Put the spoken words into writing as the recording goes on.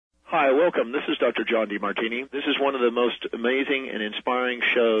Hi, welcome. This is Dr. John DeMartini. This is one of the most amazing and inspiring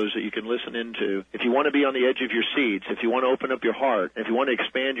shows that you can listen into. If you want to be on the edge of your seats, if you want to open up your heart, if you want to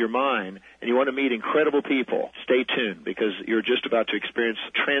expand your mind, and you want to meet incredible people, stay tuned because you're just about to experience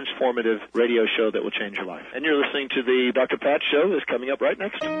a transformative radio show that will change your life. And you're listening to the Dr. Pat Show that's coming up right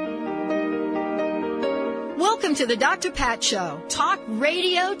next. Welcome to the Dr. Pat Show. Talk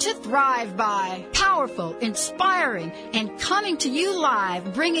radio to thrive by. Powerful, inspiring, and coming to you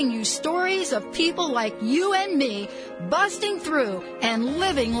live, bringing you stories of people like you and me, busting through and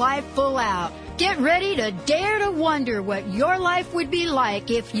living life full out. Get ready to dare to wonder what your life would be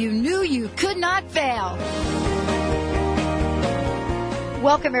like if you knew you could not fail.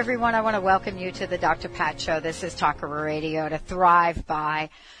 Welcome, everyone. I want to welcome you to the Dr. Pat Show. This is Talk Radio to thrive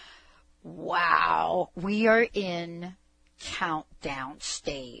by. Wow, we are in countdown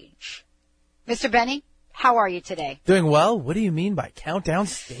stage. Mr. Benny, how are you today? Doing well. What do you mean by countdown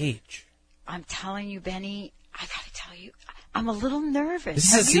stage? I'm telling you, Benny, I got to tell you, I'm a little nervous.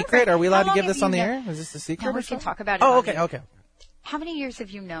 Is this a secret? Are we allowed to give this on the air? Is this a secret? No, we can talk about it. Oh, okay. How many years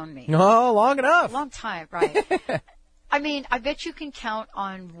have you known me? Oh, long enough. A long time, right. I mean, I bet you can count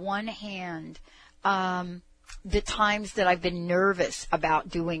on one hand the times that I've been nervous about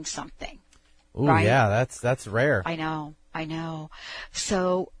doing something. Ooh, right? Yeah, that's rare. I know.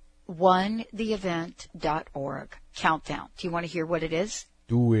 So, onetheevent.org countdown. Do you want to hear what it is?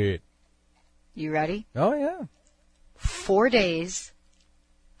 Do it. You ready? Oh, yeah. 4 days,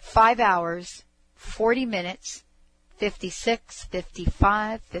 5 hours, 40 minutes, 56,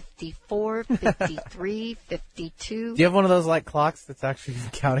 55, 54, 53, 52. Do you have one of those like clocks that's actually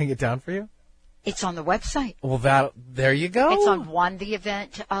counting it down for you? It's on the website. Well, there you go. It's on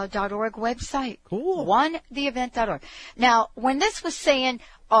onetheevent.org website. Cool. Onetheevent.org. Now, when this was saying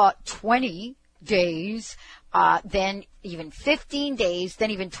 20 days, then even 15 days,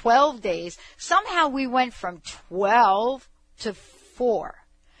 then even 12 days, somehow we went from 12 to 4.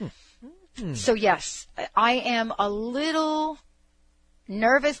 So, yes, I am a little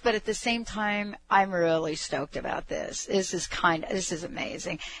nervous, but at the same time, I'm really stoked about this. This is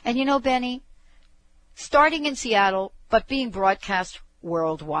amazing. And you know, Benny, starting in Seattle, but being broadcast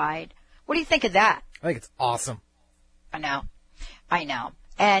worldwide. What do you think of that? I think it's awesome. I know.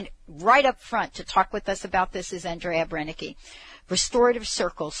 And right up front to talk with us about this is Andrea Brenneke, Restorative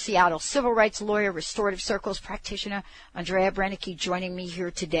Circles Seattle, civil rights lawyer, Restorative Circles practitioner. Andrea Brenneke joining me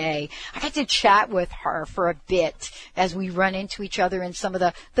here today. I got to chat with her for a bit as we run into each other in some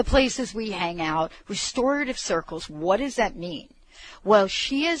of the places we hang out. Restorative Circles, what does that mean? Well,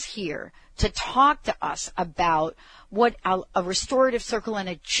 she is here to talk to us about what a restorative circle and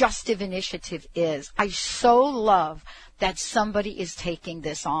adjustive initiative is. I so love that somebody is taking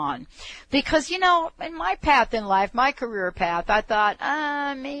this on. Because, you know, in my path in life, my career path, I thought,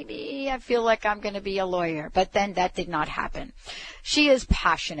 maybe I feel like I'm going to be a lawyer. But then that did not happen. She is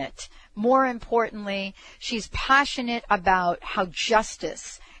passionate. More importantly, she's passionate about how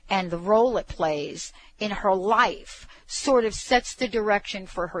justice and the role it plays in her life sort of sets the direction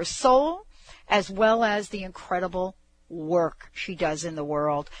for her soul, as well as the incredible work she does in the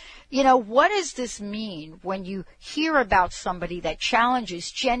world. You know, what does this mean when you hear about somebody that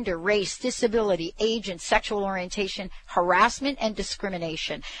challenges gender, race, disability, age, and sexual orientation, harassment, and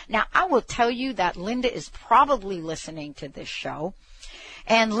discrimination? Now, I will tell you that Linda is probably listening to this show.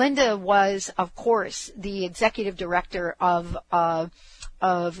 And Linda was, of course, the executive director of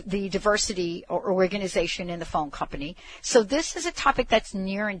the diversity organization in the phone company. So this is a topic that's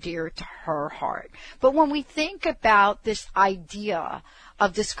near and dear to her heart. But when we think about this idea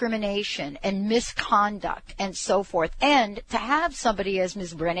of discrimination and misconduct and so forth, and to have somebody as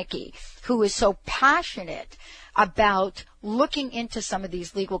Ms. Brenneke, who is so passionate about looking into some of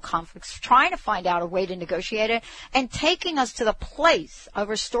these legal conflicts, trying to find out a way to negotiate it, and taking us to the place of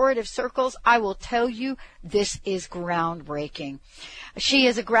restorative circles, I will tell you, this is groundbreaking. She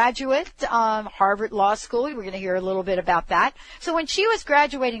is a graduate, Harvard Law School. We're going to hear a little bit about that. So when she was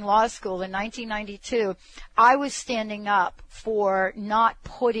graduating law school in 1992, I was standing up for not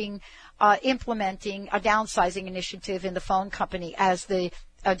implementing a downsizing initiative in the phone company as the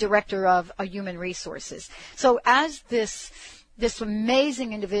director of human resources. So as this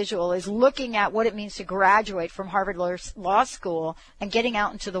amazing individual is looking at what it means to graduate from Harvard Law School and getting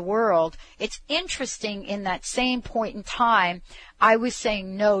out into the world, it's interesting in that same point in time, I was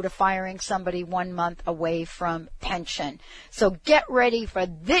saying no to firing somebody 1 month away from pension. So get ready for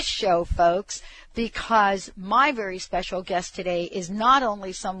this show, folks, because my very special guest today is not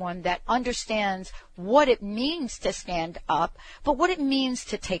only someone that understands what it means to stand up, but what it means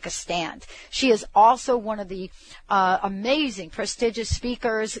to take a stand. She is also one of the amazing, prestigious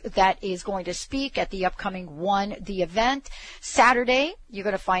speakers that is going to speak at the upcoming the event Saturday. You're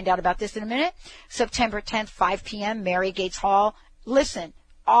going to find out about this in a minute. September 10th, 5 p.m., Mary Gates Hall. Listen,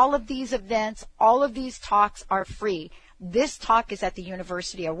 all of these events, all of these talks are free. This talk is at the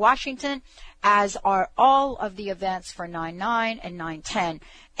University of Washington, as are all of the events for 9/9 and 9/10,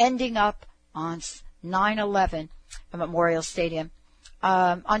 ending up on 9/11 at Memorial Stadium.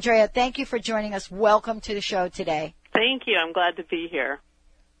 Andrea, thank you for joining us. Welcome to the show today. Thank you. I'm glad to be here.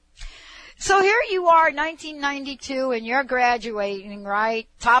 So here you are, 1992, and you're graduating, right?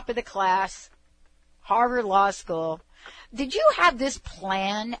 Top of the class, Harvard Law School. Did you have this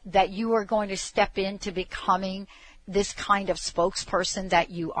plan that you were going to step into becoming this kind of spokesperson that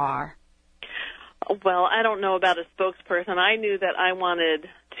you are? Well, I don't know about a spokesperson. I knew that I wanted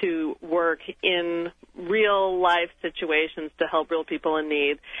to work in real life situations to help real people in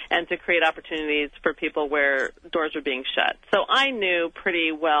need and to create opportunities for people where doors were being shut. So I knew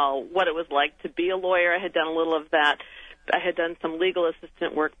pretty well what it was like to be a lawyer. I had done a little of that. I had done some legal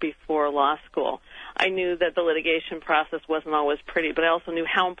assistant work before law school. I knew that the litigation process wasn't always pretty, but I also knew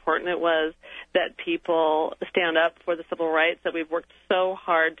how important it was that people stand up for the civil rights that we've worked so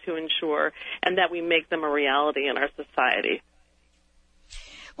hard to ensure and that we make them a reality in our society.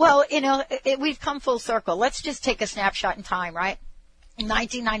 Well, we've come full circle. Let's just take a snapshot in time, right? In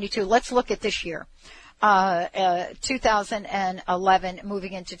 1992, let's look at this year, 2011,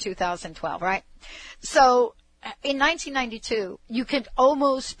 moving into 2012, right? So in 1992, you could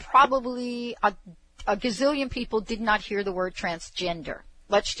almost probably a gazillion people did not hear the word transgender.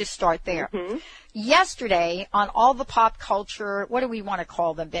 Let's just start there. Mm-hmm. Yesterday, on all the pop culture, what do we want to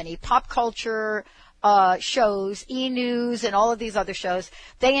call them, Benny? Pop culture shows, E-News, and all of these other shows,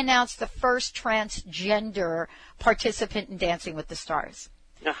 they announced the first transgender participant in Dancing with the Stars.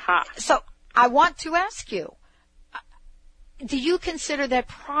 Uh-huh. So I want to ask you, do you consider that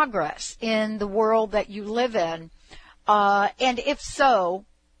progress in the world that you live in? And if so,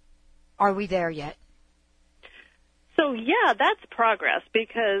 are we there yet? So, yeah, that's progress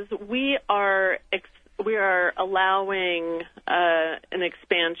because we are allowing an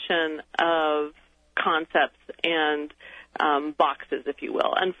expansion of concepts and boxes, if you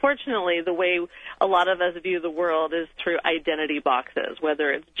will. Unfortunately, the way a lot of us view the world is through identity boxes,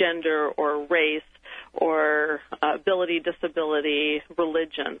 whether it's gender or race or ability, disability,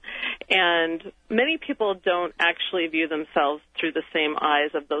 religion. And many people don't actually view themselves through the same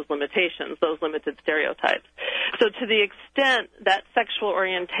eyes of those limitations, those limited stereotypes. So to the extent that sexual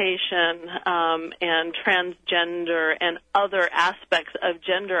orientation and transgender and other aspects of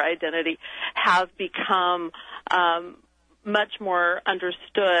gender identity have become much more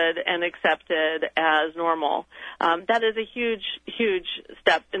understood and accepted as normal. That is a huge, huge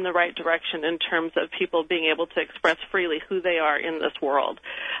step in the right direction in terms of people being able to express freely who they are in this world.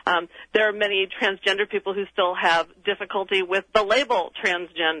 There are many transgender people who still have difficulty with the label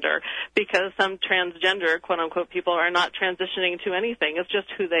transgender because some transgender, quote-unquote, people are not transitioning to anything. It's just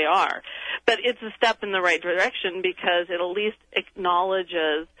who they are. But it's a step in the right direction because it at least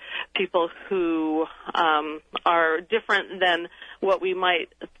acknowledges people who are different than what we might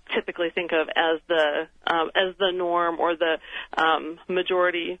typically think of as the norm or the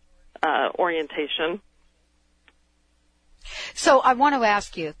majority orientation. So I want to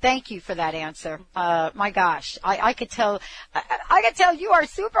ask you, thank you for that answer. My gosh, I could tell you are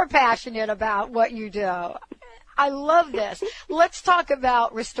super passionate about what you do. I love this. Let's talk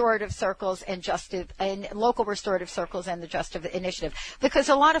about restorative circles and local restorative circles and the Justice Initiative, because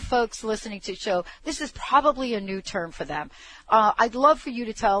a lot of folks listening to the show, this is probably a new term for them. I'd love for you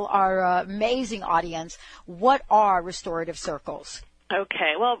to tell our amazing audience, what are restorative circles?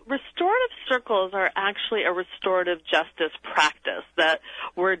 Okay, well, restorative circles are actually a restorative justice practice that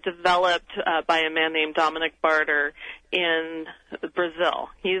were developed by a man named Dominic Barter in Brazil.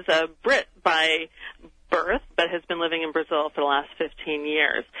 He's a Brit by birth, but has been living in Brazil for the last 15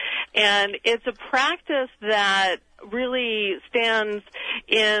 years. And it's a practice that really stands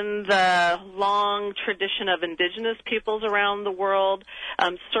in the long tradition of indigenous peoples around the world.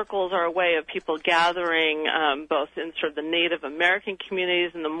 Circles are a way of people gathering both in sort of the Native American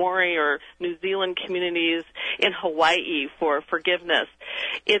communities and the Maori or New Zealand communities in Hawaii for forgiveness.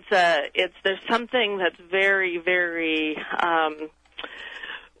 There's something that's very, very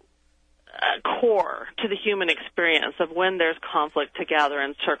core to the human experience of when there's conflict to gather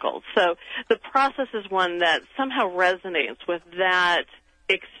in circles. So the process is one that somehow resonates with that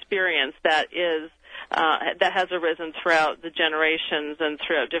experience that has arisen throughout the generations and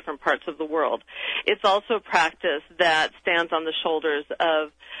throughout different parts of the world. It's also a practice that stands on the shoulders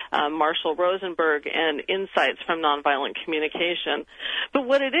of Marshall Rosenberg and insights from nonviolent communication. But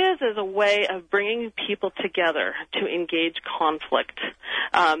what it is a way of bringing people together to engage conflict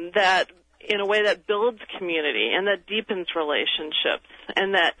that in a way that builds community and that deepens relationships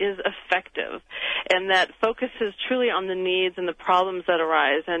and that is effective and that focuses truly on the needs and the problems that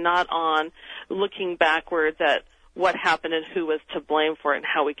arise and not on looking backwards at what happened and who was to blame for it and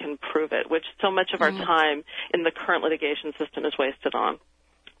how we can prove it, which so much of our time in the current litigation system is wasted on.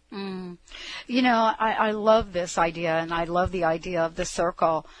 You know, I love this idea, and I love the idea of the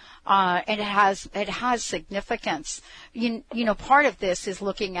circle. And it has significance. You know, part of this is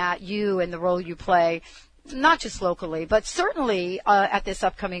looking at you and the role you play, not just locally, but certainly at this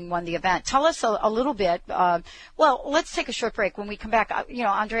upcoming one, the event. Tell us a little bit. Well, let's take a short break. When we come back, you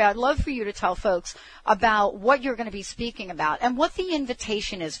know, Andrea, I'd love for you to tell folks about what you're going to be speaking about and what the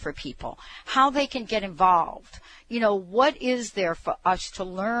invitation is for people, how they can get involved. You know, what is there for us to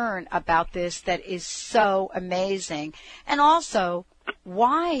learn about this that is so amazing? And also,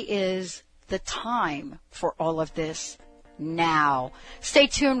 why is the time for all of this now? Stay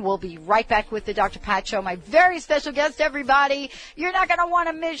tuned. We'll be right back with the Dr. Pat Show. My very special guest, everybody. You're not going to want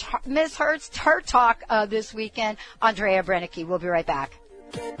to miss her talk this weekend. Andrea Brenneke. We'll be right back.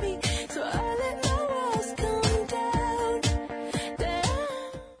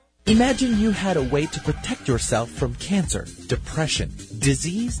 Imagine you had a way to protect yourself from cancer, depression,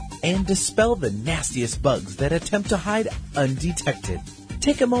 disease, and dispel the nastiest bugs that attempt to hide undetected.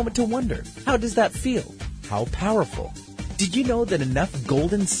 Take a moment to wonder, how does that feel? How powerful? Did you know that enough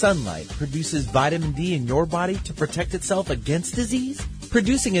golden sunlight produces vitamin D in your body to protect itself against disease?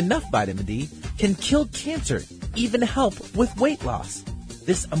 Producing enough vitamin D can kill cancer, even help with weight loss.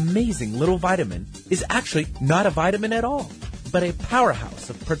 This amazing little vitamin is actually not a vitamin at all, but a powerhouse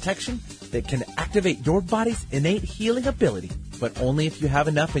of protection that can activate your body's innate healing ability, but only if you have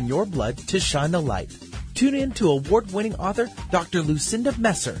enough in your blood to shine the light. Tune in to award-winning author Dr. Lucinda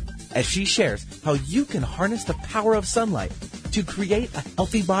Messer as she shares how you can harness the power of sunlight to create a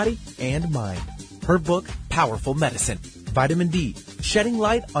healthy body and mind. Her book, Powerful Medicine, Vitamin D, Shedding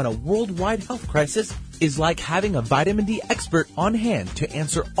Light on a Worldwide Health Crisis, is like having a vitamin D expert on hand to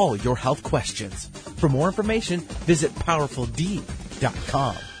answer all your health questions. For more information, visit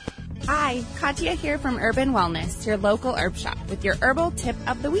PowerfulD.com. Hi, Katya here from Urban Wellness, your local herb shop, with your herbal tip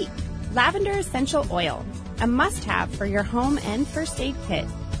of the week. Lavender essential oil, a must-have for your home and first aid kit.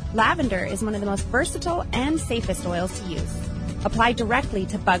 Lavender is one of the most versatile and safest oils to use. Apply directly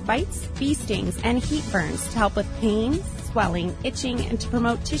to bug bites, bee stings, and heat burns to help with pain, swelling, itching, and to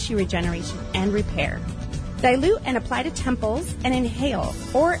promote tissue regeneration and repair. Dilute and apply to temples and inhale,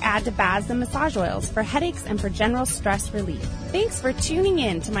 or add to baths and massage oils for headaches and for general stress relief. Thanks for tuning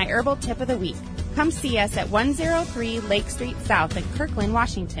in to my herbal tip of the week. Come see us at 103 Lake Street South in Kirkland,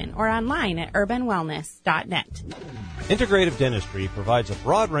 Washington, or online at urbanwellness.net. Integrative Dentistry provides a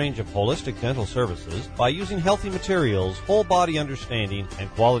broad range of holistic dental services by using healthy materials, whole body understanding, and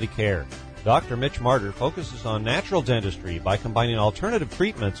quality care. Dr. Mitch Martyr focuses on natural dentistry by combining alternative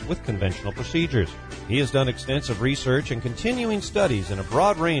treatments with conventional procedures. He has done extensive research and continuing studies in a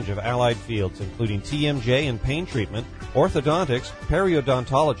broad range of allied fields, including TMJ and pain treatment, orthodontics,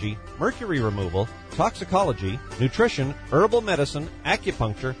 periodontology, mercury removal, toxicology, nutrition, herbal medicine,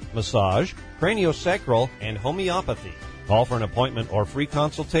 acupuncture, massage, craniosacral, and homeopathy. Call for an appointment or free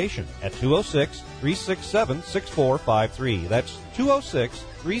consultation at 206-367-6453. That's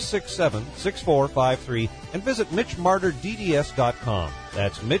 206-367-6453. And visit MitchMartyrDDS.com.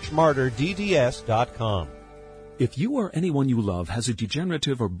 That's MitchMartyrDDS.com. If you or anyone you love has a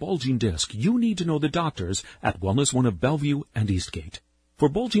degenerative or bulging disc, you need to know the doctors at Wellness One of Bellevue and Eastgate. For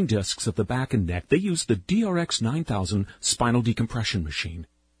bulging discs of the back and neck, they use the DRX 9000 spinal decompression machine.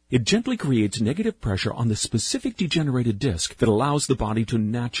 It gently creates negative pressure on the specific degenerated disc that allows the body to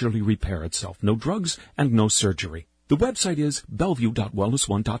naturally repair itself. No drugs and no surgery. The website is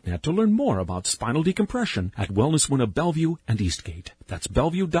bellevue.wellness1.net to learn more about spinal decompression at Wellness One of Bellevue and Eastgate. That's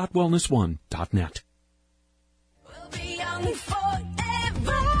bellevue.wellness1.net. We'll be young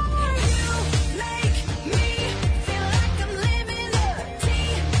forever. You make me feel like I'm living a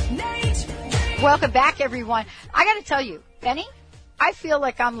teenage dream. Welcome back, everyone. I got to tell you, Benny, I feel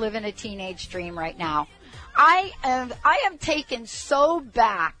like I'm living a teenage dream right now. I am taken so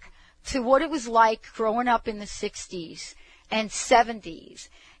back to what it was like growing up in the 60s and 70s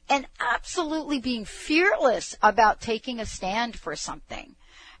and absolutely being fearless about taking a stand for something.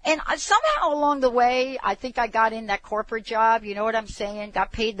 And somehow along the way, I think I got in that corporate job, you know what I'm saying,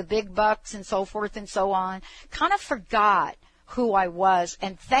 got paid the big bucks and so forth and so on, kind of forgot who I was.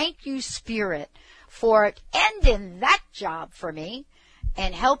 And thank you, Spirit, for ending that job for me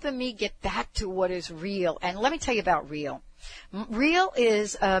and helping me get back to what is real. And let me tell you about Real. Real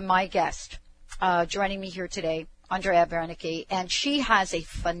is my guest joining me here today, Andrea Brenneke, and she has a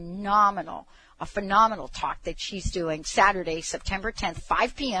phenomenal talk that she's doing Saturday, September 10th,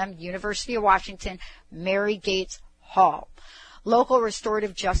 5 p.m., University of Washington, Mary Gates Hall. Local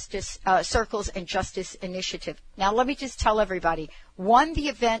Restorative Justice Circles and Justice Initiative. Now, let me just tell everybody,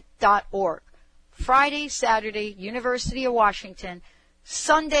 onetheevent.org. Friday, Saturday, University of Washington.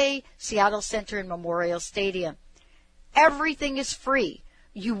 Sunday, Seattle Center and Memorial Stadium. Everything is free.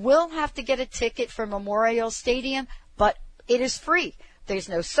 You will have to get a ticket for Memorial Stadium, but it is free. There's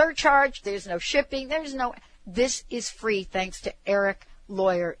no surcharge. There's no shipping. This is free thanks to Eric,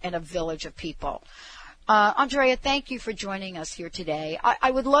 lawyer, and a village of people. Andrea, thank you for joining us here today.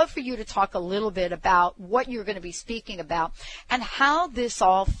 I would love for you to talk a little bit about what you're going to be speaking about and how this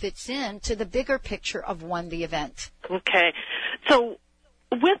all fits into the bigger picture of One the Event. Okay. So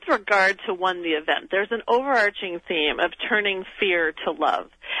with regard to One the Event, there's an overarching theme of turning fear to love.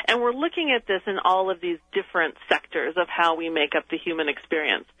 And we're looking at this in all of these different sectors of how we make up the human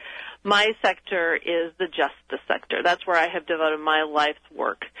experience. My sector is the justice sector. That's where I have devoted my life's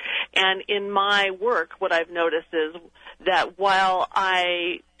work. And in my work, what I've noticed is that while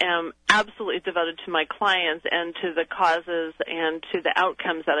I am absolutely devoted to my clients and to the causes and to the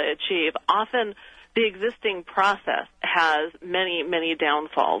outcomes that I achieve, often the existing process has many, many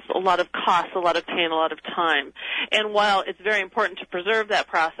downfalls, a lot of costs, a lot of pain, a lot of time. And while it's very important to preserve that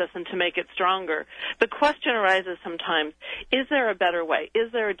process and to make it stronger, the question arises sometimes, is there a better way?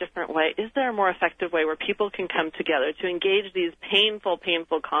 Is there a different way? Is there a more effective way where people can come together to engage these painful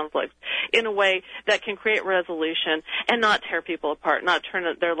conflicts in a way that can create resolution and not tear people apart, not turn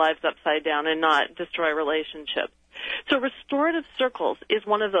their lives upside down, and not destroy relationships? So Restorative Circles is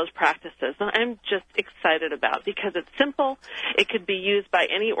one of those practices that I'm just excited about because it's simple. It could be used by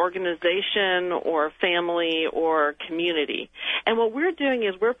any organization or family or community. And what we're doing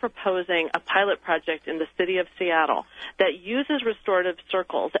is we're proposing a pilot project in the city of Seattle that uses Restorative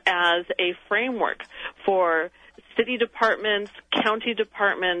Circles as a framework for city departments, county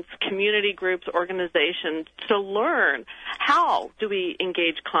departments, community groups, organizations to learn how do we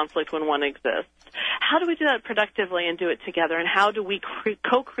engage conflict when one exists. How do we do that productively and do it together, and how do we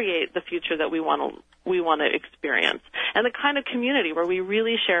co-create the future that we want to experience, and the kind of community where we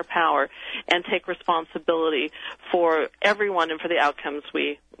really share power and take responsibility for everyone and for the outcomes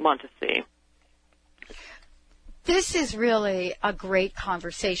we want to see. This is really a great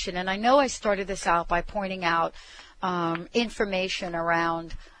conversation, and I know I started this out by pointing out information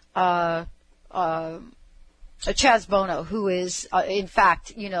around Chaz Bono, who is, in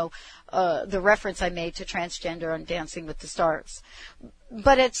fact, the reference I made to transgender on Dancing with the Stars.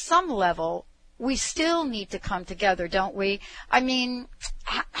 But at some level, we still need to come together, don't we? I mean,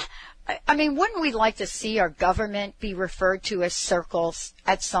 wouldn't we like to see our government be referred to as circles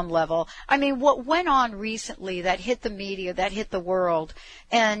at some level? I mean, what went on recently that hit the media, that hit the world,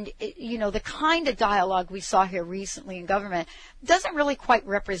 and, the kind of dialogue we saw here recently in government doesn't really quite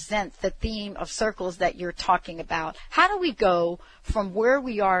represent the theme of circles that you're talking about. How do we go from where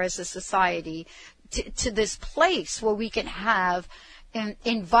we are as a society to this place where we can have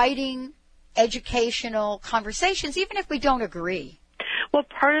inviting, educational conversations, even if we don't agree? Well,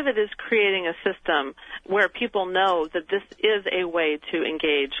 part of it is creating a system where people know that this is a way to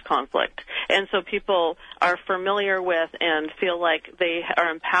engage conflict. And so people are familiar with and feel like they are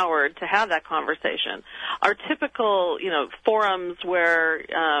empowered to have that conversation. Our typical, forums where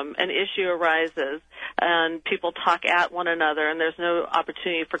an issue arises and people talk at one another and there's no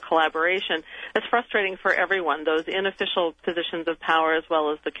opportunity for collaboration, it's frustrating for everyone, those in official positions of power as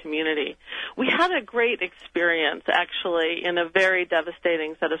well as the community. We had a great experience, actually, in a very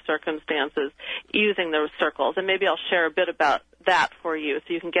devastating set of circumstances using those circles, and maybe I'll share a bit about that for you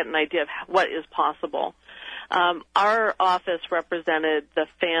so you can get an idea of what is possible. Our office represented the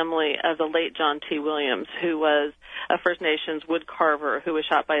family of the late John T. Williams, who was a First Nations wood carver who was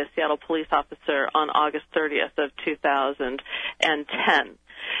shot by a Seattle police officer on August 30th of 2010.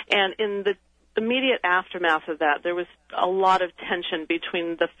 And in the immediate aftermath of that, there was a lot of tension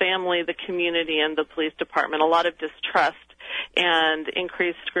between the family, the community, and the police department, a lot of distrust. and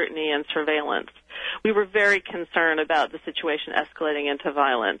increased scrutiny and surveillance. We were very concerned about the situation escalating into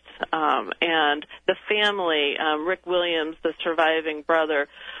violence. And the family, Rick Williams, the surviving brother,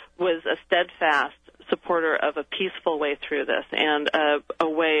 was a steadfast supporter of a peaceful way through this and a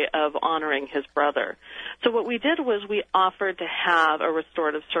way of honoring his brother. So what we did was we offered to have a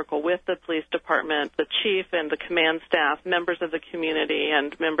restorative circle with the police department, the chief and the command staff, members of the community,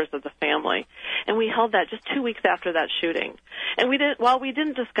 and members of the family. And we held that just 2 weeks after that shooting. And while we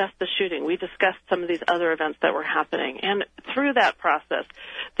didn't discuss the shooting, we discussed some of these other events that were happening. And through that process,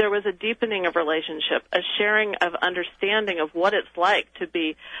 there was a deepening of relationship, a sharing of understanding of what it's like to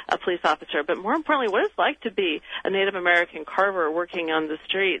be a police officer, but more importantly, what it's like to be a Native American carver working on the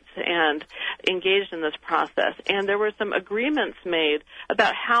streets and engaged in this process. And there were some agreements made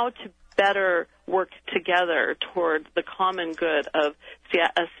about how to better work together toward the common good of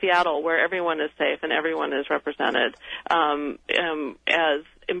Seattle, where everyone is safe and everyone is represented as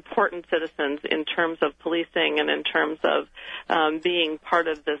important citizens in terms of policing and in terms of being part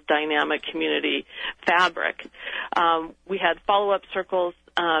of this dynamic community fabric. We had follow-up circles,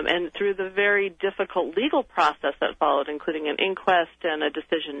 and through the very difficult legal process that followed, including an inquest and a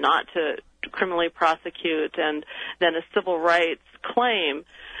decision not to criminally prosecute and then a civil rights claim,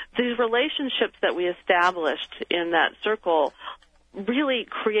 these relationships that we established in that circle really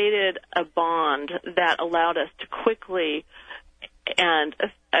created a bond that allowed us to quickly and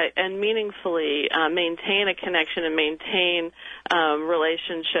meaningfully maintain a connection and maintain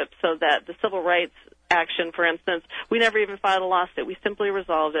relationships so that the civil rights action, for instance, we never even filed a lawsuit. We simply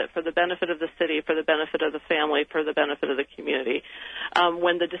resolved it for the benefit of the city, for the benefit of the family, for the benefit of the community.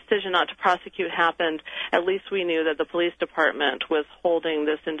 When the decision not to prosecute happened, at least we knew that the police department was holding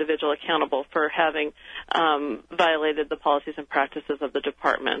this individual accountable for having violated the policies and practices of the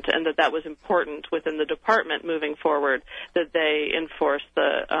department, and that was important within the department moving forward, that they enforce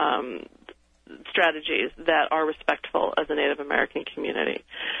the strategies that are respectful of the Native American community.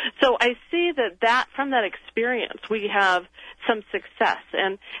 So I see that from that experience we have some success,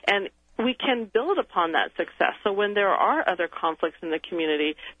 and we can build upon that success. So when there are other conflicts in the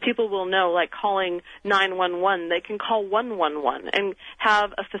community, people will know, like calling 911, they can call 111 and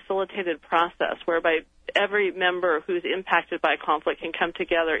have a facilitated process whereby every member who's impacted by conflict can come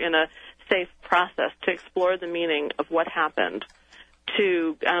together in a safe process to explore the meaning of what happened,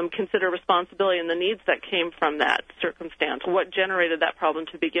 to consider responsibility and the needs that came from that circumstance, what generated that problem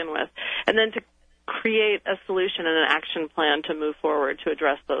to begin with, and then to create a solution and an action plan to move forward to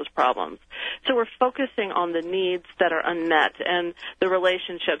address those problems. So we're focusing on the needs that are unmet and the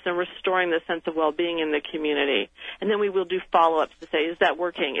relationships and restoring the sense of well-being in the community. And then we will do follow-ups to say, is that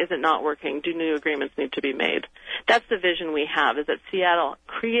working? Is it not working? Do new agreements need to be made? That's the vision we have, is that Seattle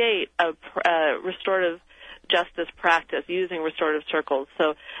create a restorative justice practice using restorative circles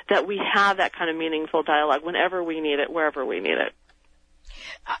so that we have that kind of meaningful dialogue whenever we need it, wherever we need it.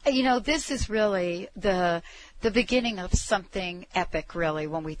 This is really the beginning of something epic, really,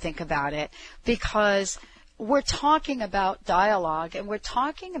 when we think about it, because we're talking about dialogue, and we're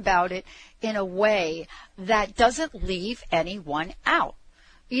talking about it in a way that doesn't leave anyone out.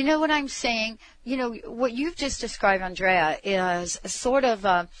 You know what I'm saying? What you've just described, Andrea, is sort of,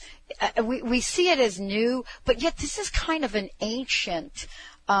 we see it as new, but yet this is kind of an ancient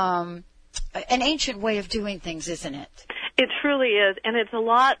way of doing things, isn't it? It truly is, and it's a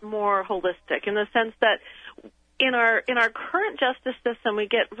lot more holistic in the sense that in our current justice system, we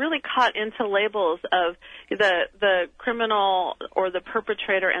get really caught into labels of the criminal or the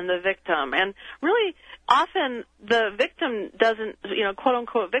perpetrator and the victim, and really often the victim doesn't, quote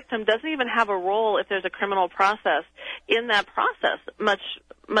unquote victim, doesn't even have a role if there's a criminal process in that process,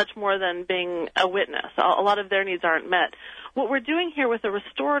 much more than being a witness. A lot of their needs aren't met. What we're doing here with the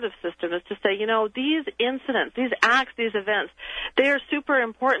restorative system is to say, these incidents, these acts, these events, they are super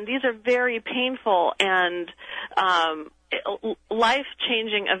important. These are very painful and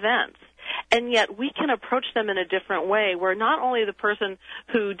life-changing events. And yet we can approach them in a different way where not only the person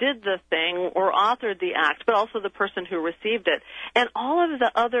who did the thing or authored the act, but also the person who received it, and all of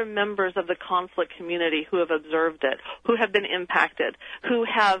the other members of the conflict community who have observed it, who have been impacted, who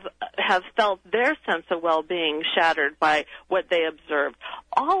have felt their sense of well-being shattered by what they observed.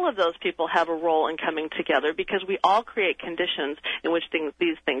 All of those people have a role in coming together because we all create conditions in which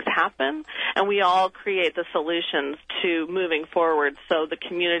these things happen, and we all create the solutions to moving forward so the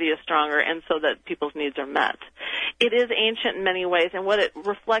community is stronger and so that people's needs are met. It is ancient in many ways, and what it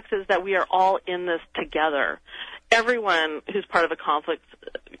reflects is that we are all in this together. Everyone who's part of a conflict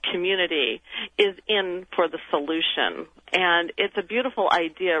community is in for the solution. And it's a beautiful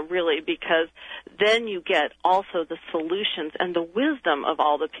idea, really, because then you get also the solutions and the wisdom of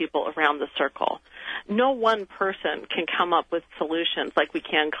all the people around the circle. No one person can come up with solutions like we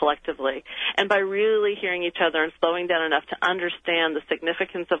can collectively. And by really hearing each other and slowing down enough to understand the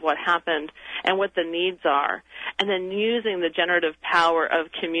significance of what happened and what the needs are, and then using the generative power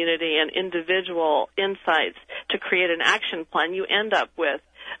of community and individual insights to create an action plan, you end up with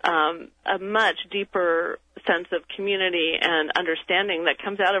a much deeper sense of community and understanding that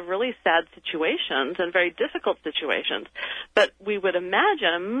comes out of really sad situations and very difficult situations. But we would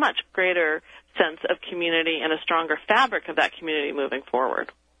imagine a much greater sense of community and a stronger fabric of that community moving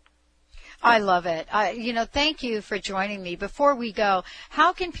forward. I love it. Thank you for joining me. Before we go,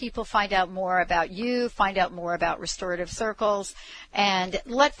 how can people find out more about you, find out more about Restorative Circles, and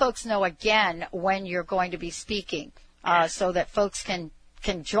let folks know again when you're going to be speaking so that folks can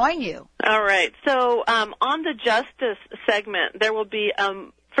join you? All right. So on the justice segment, there will be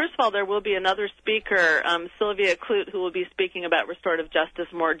first of all, there will be another speaker, Sylvia Clute, who will be speaking about restorative justice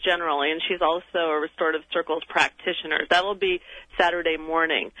more generally, and she's also a Restorative Circles practitioner. That will be Saturday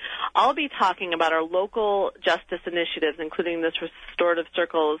morning. I'll be talking about our local justice initiatives, including this Restorative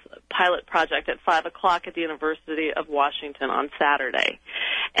Circles pilot project at 5 o'clock at the University of Washington on Saturday.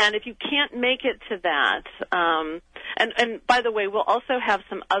 And if you can't make it to that, and by the way, we'll also have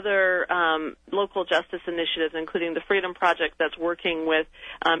some other local justice initiatives, including the Freedom Project that's working with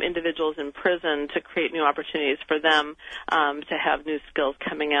individuals in prison to create new opportunities for them to have new skills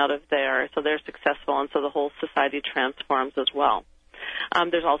coming out of there, so they're successful, and so the whole society transforms as well.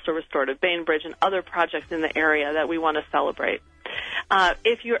 There's also Restorative Bainbridge and other projects in the area that we want to celebrate.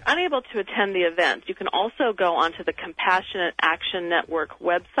 If you're unable to attend the event, you can also go onto the Compassionate Action Network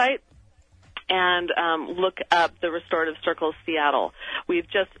website and look up the Restorative Circles Seattle. We've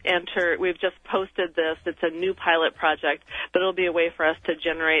just posted this. It's a new pilot project, but it'll be a way for us to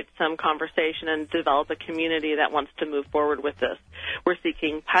generate some conversation and develop a community that wants to move forward with this. We're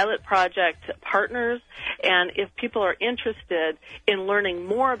seeking pilot project partners, and if people are interested in learning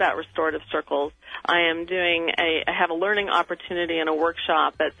more about Restorative Circles, I have a learning opportunity and a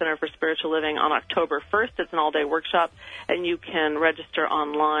workshop at Center for Spiritual Living on October 1st. It's an all-day workshop, and you can register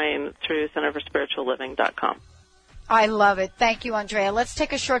online through centerforspiritualliving.com. I love it. Thank you, Andrea. Let's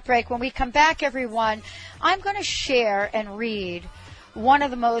take a short break. When we come back, everyone, I'm going to share and read one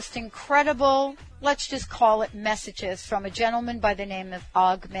of the most incredible, let's just call it, messages from a gentleman by the name of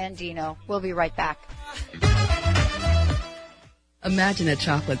Og Mandino. We'll be right back. Imagine a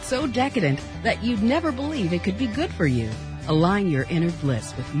chocolate so decadent that you'd never believe it could be good for you. Align your inner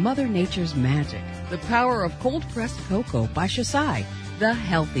bliss with Mother Nature's magic. The power of cold-pressed cocoa by Shasai, the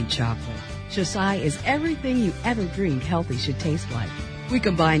healthy chocolate. Shasai is everything you ever dreamed healthy should taste like. We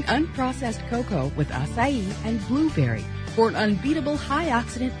combine unprocessed cocoa with acai and blueberry for an unbeatable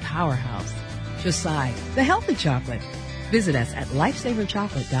high-oxidant powerhouse. Shasai, the healthy chocolate. Visit us at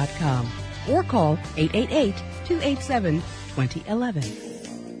lifesaverchocolate.com or call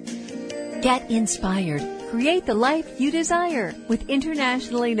 888-287-2011. Get inspired. Create the life you desire with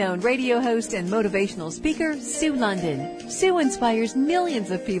internationally known radio host and motivational speaker Sue London. Sue inspires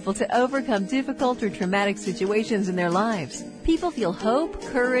millions of people to overcome difficult or traumatic situations in their lives. People feel hope,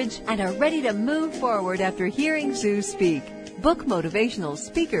 courage, and are ready to move forward after hearing Sue speak. Book motivational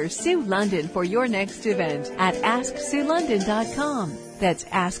speaker Sue London for your next event at AskSueLondon.com. That's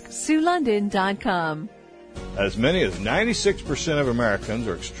AskSueLondon.com. As many as 96% of Americans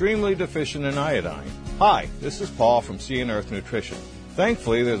are extremely deficient in iodine. Hi, this is Paul from Sea and Earth Nutrition.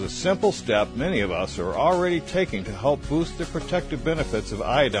 Thankfully, there's a simple step many of us are already taking to help boost the protective benefits of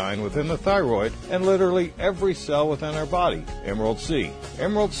iodine within the thyroid and literally every cell within our body, Emerald Sea.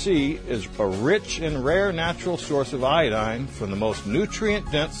 Emerald Sea is a rich and rare natural source of iodine from the most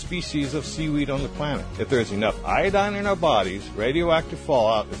nutrient-dense species of seaweed on the planet. If there's enough iodine in our bodies, radioactive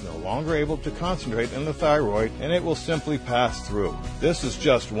fallout is no longer able to concentrate in the thyroid, and it will simply pass through. This is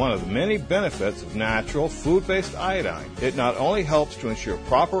just one of the many benefits of natural food-based iodine. It not only helps to ensure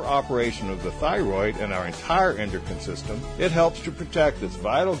proper operation of the thyroid and our entire endocrine system, it helps to protect this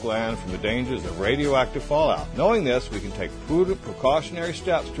vital gland from the dangers of radioactive fallout. Knowing this, we can take prudent, precautionary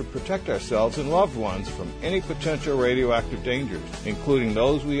steps to protect ourselves and loved ones from any potential radioactive dangers, including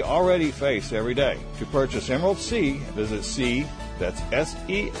those we already face every day. To purchase Emerald Sea, visit Sea, that's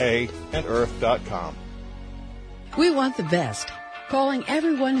S-E-A, and earth.com. We want the best. Calling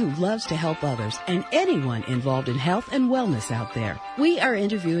everyone who loves to help others and anyone involved in health and wellness out there. We are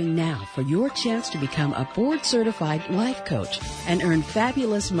interviewing now for your chance to become a board-certified life coach and earn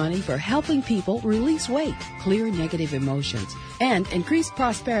fabulous money for helping people release weight, clear negative emotions, and increase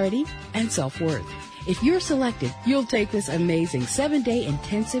prosperity and self-worth. If you're selected, you'll take this amazing 7-day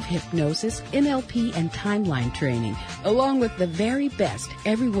intensive hypnosis, NLP, and timeline training, along with the very best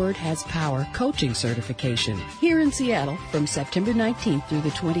Every Word Has Power coaching certification here in Seattle from September 19th through the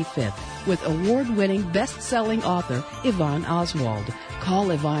 25th with award-winning best-selling author Yvonne Oswald. Call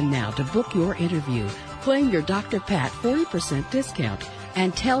Yvonne now to book your interview. Claim your Dr. Pat 40% discount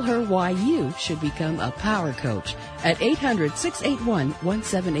and tell her why you should become a power coach at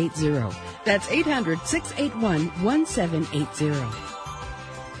 800-681-1780. That's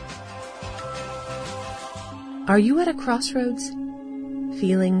 800-681-1780. Are you at a crossroads?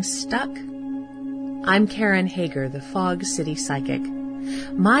 Feeling stuck? I'm Karen Hager, the Fog City Psychic.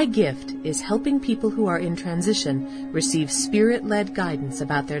 My gift is helping people who are in transition receive spirit-led guidance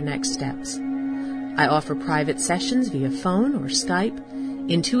about their next steps. I offer private sessions via phone or Skype,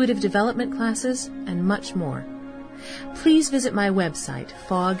 intuitive development classes, and much more. Please visit my website,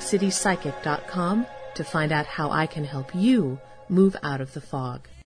 fogcitypsychic.com, to find out how I can help you move out of the fog.